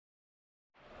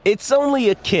It's only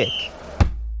a kick,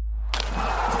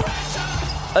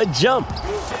 a jump,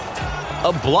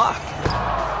 a block.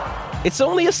 It's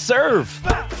only a serve.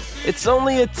 It's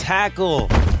only a tackle,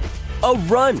 a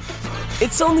run.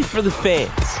 It's only for the fans.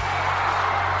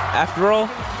 After all,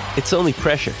 it's only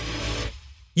pressure.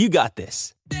 You got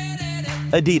this.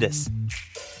 Adidas.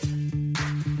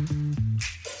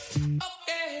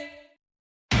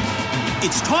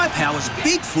 It's Tyre Power's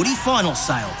Big Footy Final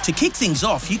Sale. To kick things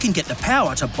off, you can get the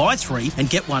power to buy 3 and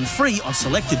get 1 free on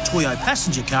selected Toyo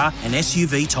passenger car and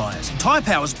SUV tyres. Tyre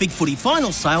Power's Big Footy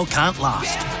Final Sale can't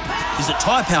last. Visit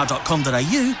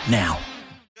tyrepower.com.au now.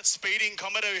 Speeding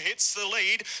Comet who hits the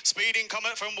lead. Speeding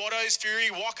Comet from Watto's Fury,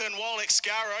 Walken, Wall,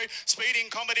 Excaro. Speeding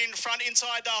Comet in front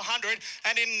inside the 100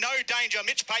 and in no danger.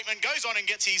 Mitch Pateman goes on and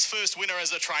gets his first winner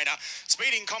as a trainer.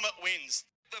 Speeding Comet wins.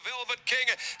 The Velvet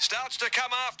King starts to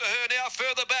come after her now.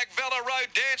 Further back, Vela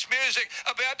Road Dance Music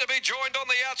about to be joined on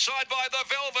the outside by the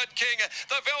Velvet King.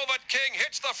 The Velvet King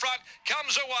hits the front,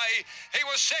 comes away. He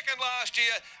was second last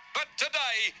year, but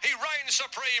today he reigns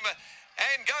supreme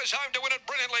and goes home to win it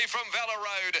brilliantly from Vela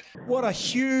Road. What a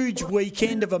huge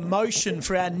weekend of emotion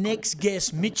for our next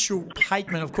guest, Mitchell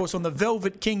Pateman, of course, on the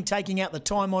Velvet King, taking out the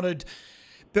time-honoured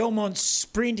Belmont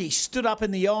Sprint. He stood up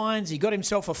in the irons. He got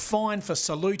himself a fine for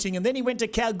saluting. And then he went to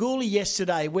Kalgoorlie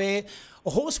yesterday, where a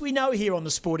horse we know here on the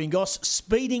Sporting Goss,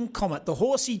 Speeding Comet, the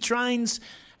horse he trains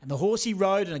and the horse he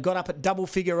rode, and it got up at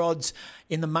double-figure odds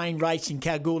in the main race in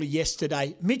Kalgoorlie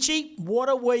yesterday. Mitchie, what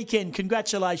a weekend.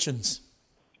 Congratulations.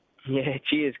 Yeah,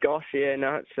 cheers, Goss. Yeah,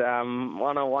 no, it's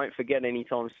one I won't forget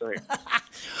anytime soon.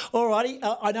 All righty.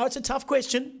 I know it's a tough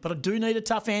question, but I do need a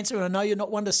tough answer, and I know you're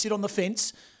not one to sit on the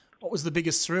fence. What was the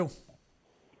biggest thrill?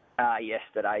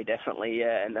 Yesterday, definitely,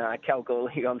 yeah. And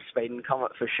Kalgoorlie on Speeding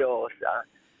Comet for sure.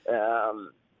 So,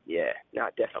 yeah, no,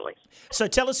 definitely. So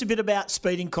tell us a bit about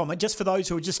Speeding Comet, just for those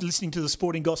who are just listening to the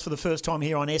Sporting Goss for the first time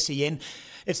here on SEN.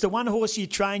 It's the one horse you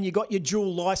train. You got your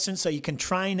dual licence, so you can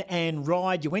train and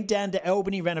ride. You went down to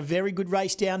Albany, ran a very good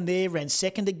race down there, ran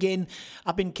second again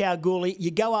up in Kalgoorlie.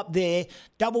 You go up there,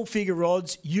 double-figure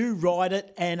odds, you ride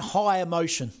it, and high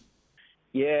emotion.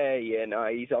 Yeah, no,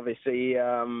 he's obviously,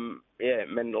 it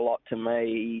meant a lot to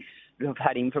me. I've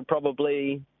had him for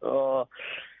probably 12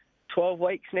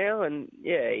 weeks now, and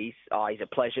yeah, he's a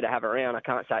pleasure to have around. I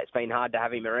can't say it's been hard to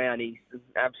have him around. He's an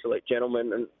absolute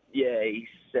gentleman, and yeah, he's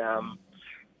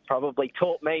probably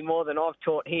taught me more than I've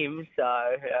taught him. So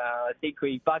I think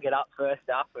we buggered up first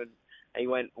up, and he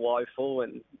went woeful,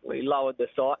 and we lowered the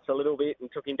sights a little bit and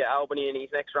took him to Albany, and his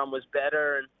next run was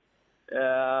better,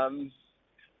 and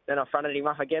then I fronted him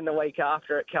up again the week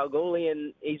after at Kalgoorlie,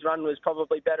 and his run was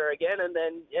probably better again. And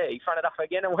then, yeah, he fronted up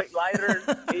again a week later,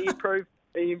 and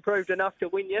he improved enough to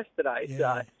win yesterday. Yeah.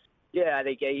 So, yeah, I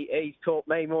think he's taught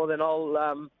me more than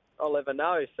I'll ever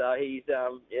know. So he's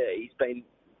been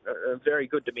very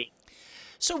good to me.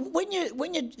 So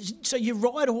you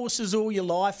ride horses all your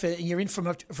life, and you're in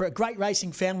for a great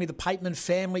racing family, the Pateman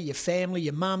family,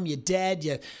 your mum, your dad,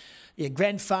 your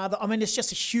grandfather. I mean, it's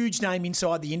just a huge name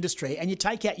inside the industry, and you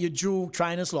take out your dual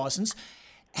trainer's licence.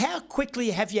 How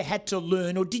quickly have you had to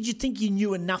learn, or did you think you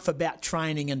knew enough about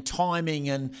training and timing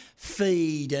and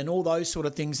feed and all those sort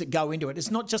of things that go into it? It's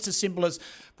not just as simple as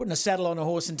putting a saddle on a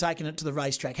horse and taking it to the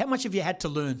racetrack. How much have you had to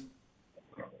learn?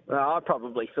 Well, I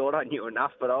probably thought I knew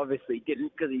enough, but I obviously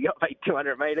didn't, because he got me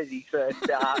 200 metres his first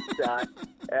start. So,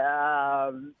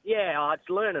 yeah, it's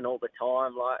learning all the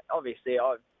time. Like, obviously,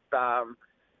 I've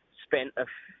spent a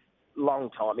long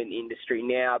time in the industry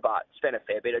now, but spent a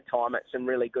fair bit of time at some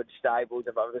really good stables.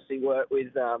 I've obviously worked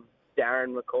with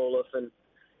Darren McAuliffe and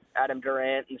Adam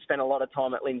Durant, and spent a lot of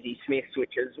time at Lindsay Smith's,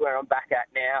 which is where I'm back at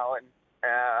now. And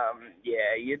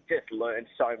you just learn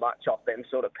so much off them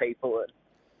sort of people.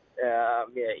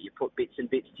 And you put bits and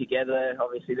bits together.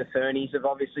 Obviously, the Fernies have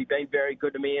obviously been very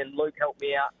good to me, and Luke helped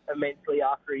me out immensely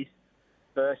after his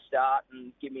first start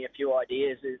and give me a few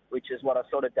ideas, which is what I've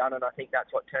sort of done, and I think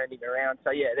that's what turned him around.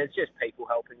 So, yeah, there's just people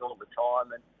helping all the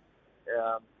time, and,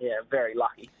 I'm very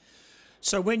lucky.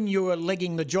 So when you were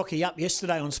legging the jockey up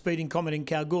yesterday on Speeding Comet in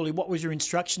Kalgoorlie, what was your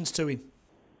instructions to him?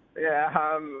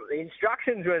 Yeah, the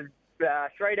instructions was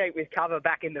 3 deep with cover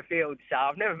back in the field, so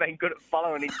I've never been good at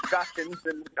following instructions,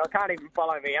 and I can't even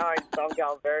follow my own, so I'm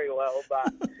going very well.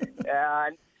 But,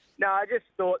 no, I just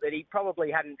thought that he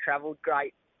probably hadn't travelled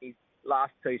great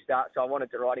last 2 starts, so I wanted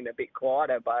to ride him a bit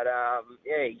quieter, but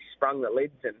he sprung the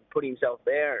lids and put himself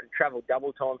there and travelled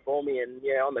double time for me, and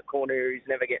on the corner he's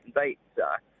never getting beat, so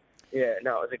it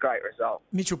was a great result.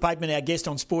 Mitchell Pateman, our guest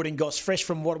on Sporting Goss, fresh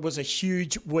from what was a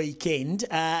huge weekend.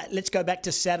 Let's go back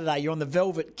to Saturday. You're on the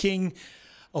Velvet King,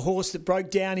 a horse that broke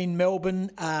down in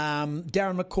Melbourne.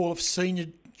 Darren McAuliffe Senior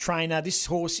trainer. This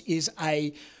horse is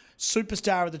a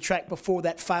superstar of the track before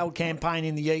that failed campaign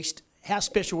in the East. How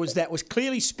special was that? It was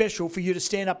clearly special for you to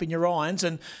stand up in your irons,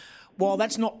 and while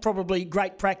that's not probably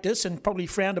great practice and probably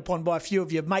frowned upon by a few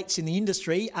of your mates in the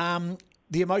industry,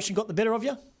 the emotion got the better of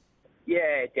you?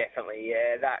 Yeah, definitely.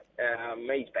 Yeah, that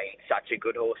he's been such a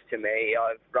good horse to me.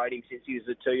 I've rode him since he was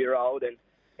a 2-year-old, and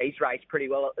he's raced pretty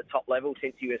well at the top level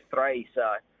since he was 3. So,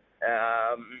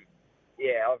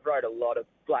 I've rode a lot of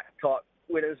black type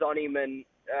winners on him, and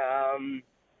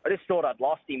I just thought I'd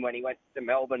lost him when he went to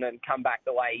Melbourne and come back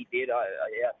the way he did. I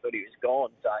thought he was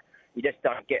gone. So you just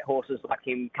don't get horses like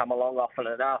him come along often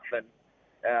enough, and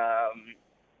I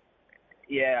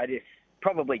just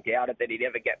probably doubted that he'd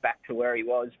ever get back to where he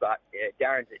was, but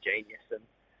Darren's a genius, and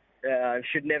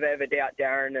should never ever doubt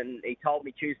Darren. And he told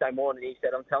me Tuesday morning, he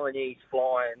said, I'm telling you, he's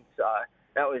flying. So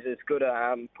that was as good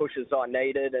a push as I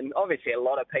needed, and obviously a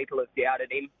lot of people have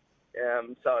doubted him,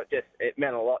 so it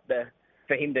meant a lot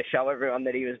for him to show everyone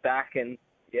that he was back, and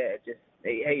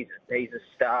he's a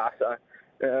star. So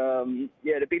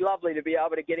it'd be lovely to be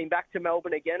able to get him back to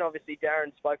Melbourne again. Obviously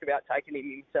Darren spoke about taking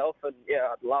him himself, and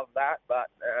I'd love that,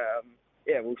 but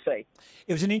we'll see.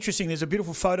 It was there's a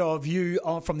beautiful photo of you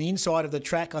from the inside of the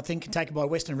track, I think taken by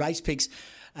Western Race Picks,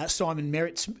 Simon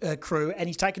Merritt's crew, and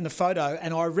he's taken the photo,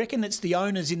 and I reckon it's the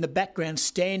owners in the background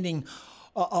standing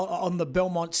on the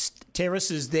Belmont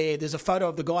terraces there. There's a photo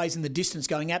of the guys in the distance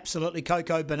going absolutely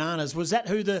cocoa bananas. Was that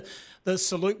who the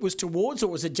salute was towards,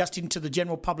 or was it just into the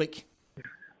general public?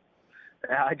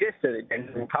 Just to the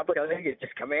general public. I think it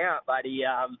just come out, but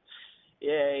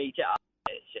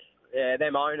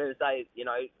them owners,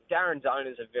 Darren's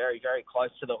owners are very, very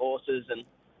close to the horses, and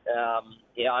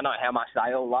I know how much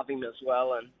they all love him as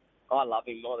well, and I love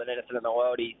him more than anything in the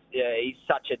world. He's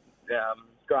such a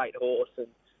great horse, and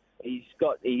he's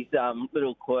got these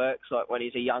little quirks, like when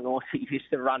he's a young horse, he used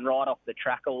to run right off the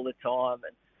track all the time,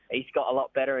 and he's got a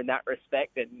lot better in that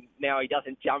respect, and now he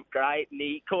doesn't jump great, and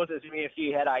he causes me a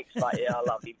few headaches, but I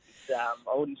love him.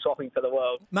 I wouldn't swap him for the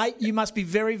world. Mate, you must be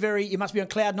you must be on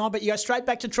cloud 9, but you go straight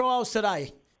back to trials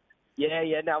today.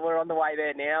 No, we're on the way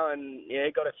there now, and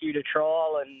got a few to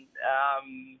trial, and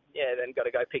then got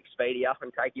to go pick Speedy up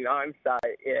and take him home. So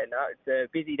it's a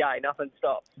busy day, nothing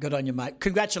stops. Good on you, mate.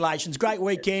 Congratulations, great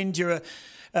weekend. You're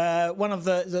one of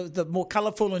the more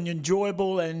colourful and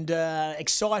enjoyable and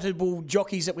excitable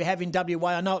jockeys that we have in WA.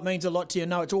 I know it means a lot to you. I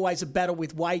know it's always a battle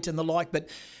with weight and the like, but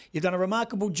you've done a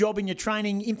remarkable job in your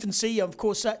training infancy. Of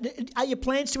course, are your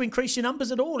plans to increase your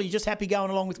numbers at all? Or are you just happy going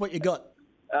along with what you got?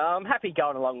 I'm happy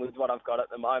going along with what I've got at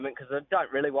the moment, because I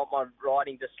don't really want my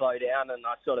riding to slow down, and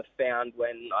I sort of found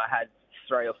when I had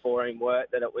 3 or 4 in work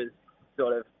that it was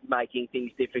sort of making things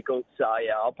difficult. So,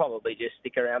 I'll probably just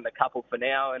stick around the couple for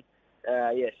now and,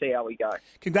 see how we go.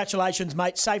 Congratulations,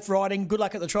 mate. Safe riding. Good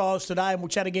luck at the trials today, and we'll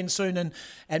chat again soon,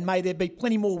 and may there be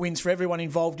plenty more wins for everyone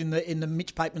involved in the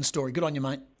Mitch Pateman story. Good on you,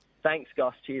 mate. Thanks,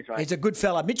 Goss. Cheers, mate. He's a good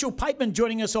fella. Mitchell Pateman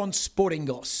joining us on Sporting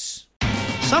Goss.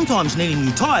 Sometimes needing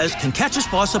new tyres can catch us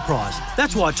by surprise.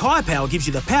 That's why Tyre Power gives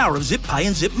you the power of Zip Pay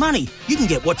and Zip Money. You can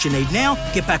get what you need now,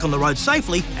 get back on the road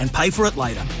safely and pay for it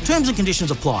later. Terms and conditions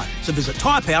apply. So visit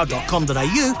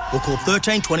tyrepower.com.au or call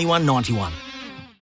 13 21 91.